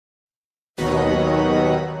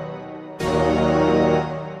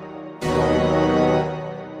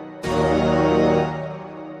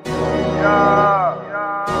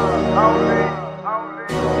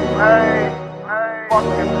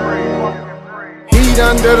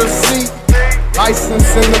under the seat, license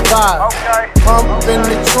in the vibe, pump in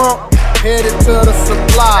the trunk, headed to the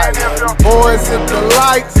supply. Boys hit the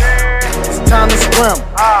lights, it's time to scrim.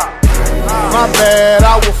 My bad,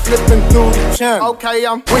 I was flipping through the channel. Okay,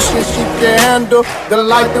 I'm wishing she could handle the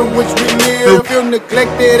life in which we live. Feel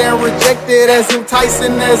neglected and rejected, as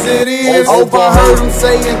enticing as it is. Overheard them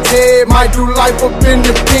saying Ted might do life up in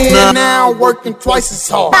the pen. Now I'm working twice as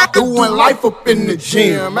hard, doing life up in the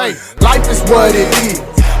gym. Hey, life is what it is.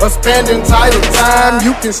 Or spending title time.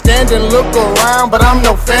 You can stand and look around, but I'm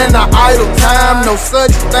no fan of idle time. No such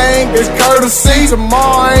thing as courtesy.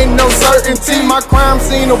 Tomorrow ain't no certainty. My crime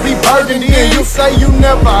scene will be burgundy, and you say you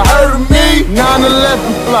never heard of me. 9/11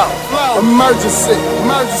 flow, emergency.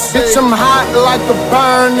 Bitch, I'm hot like a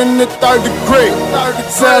burn in the 3rd degree.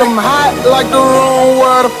 Said I'm hot like the room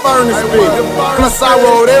where the furnace be. Plus I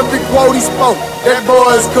wrote every quote he spoke. That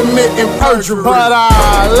boy's committing perjury, but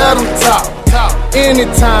I let him talk.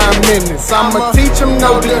 Anytime minutes, I'ma teach him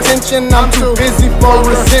no detention. I'm too busy for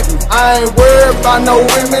resentment. I ain't worried about no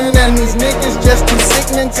women, and these niggas just too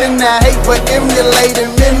sickening. Tend to hate but emulate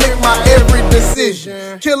and mimic my every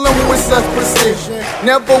decision. Kill them with such precision,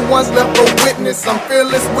 never once left a witness. I'm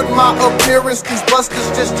fearless with my appearance. These busters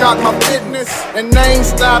just dropped my fitness, and they ain't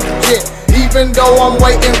stopped yet, even though I'm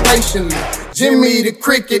waiting patiently. Jimmy the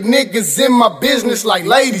Cricket, niggas in my business like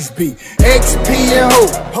ladies be. XP and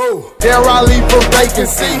who? Dare I leave a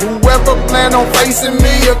vacancy? Whoever plan on facing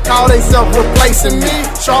me or call they self replacing me.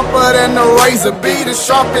 Sharper than a razor be the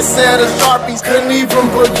sharpest set of sharpies. Couldn't even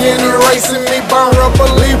begin erasing me. Burn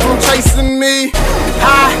rubber, leave them chasing me.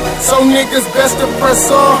 High, so niggas best to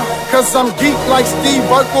press on. Cause I'm geek like Steve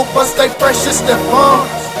Urkel, but stay fresh as the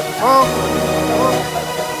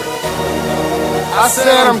I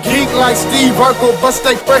said I'm geek like Steve Urkel, but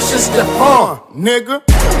stay fresh as the nigga.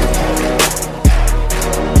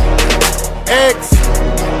 X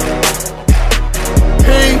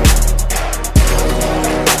P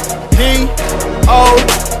D O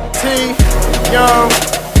T Young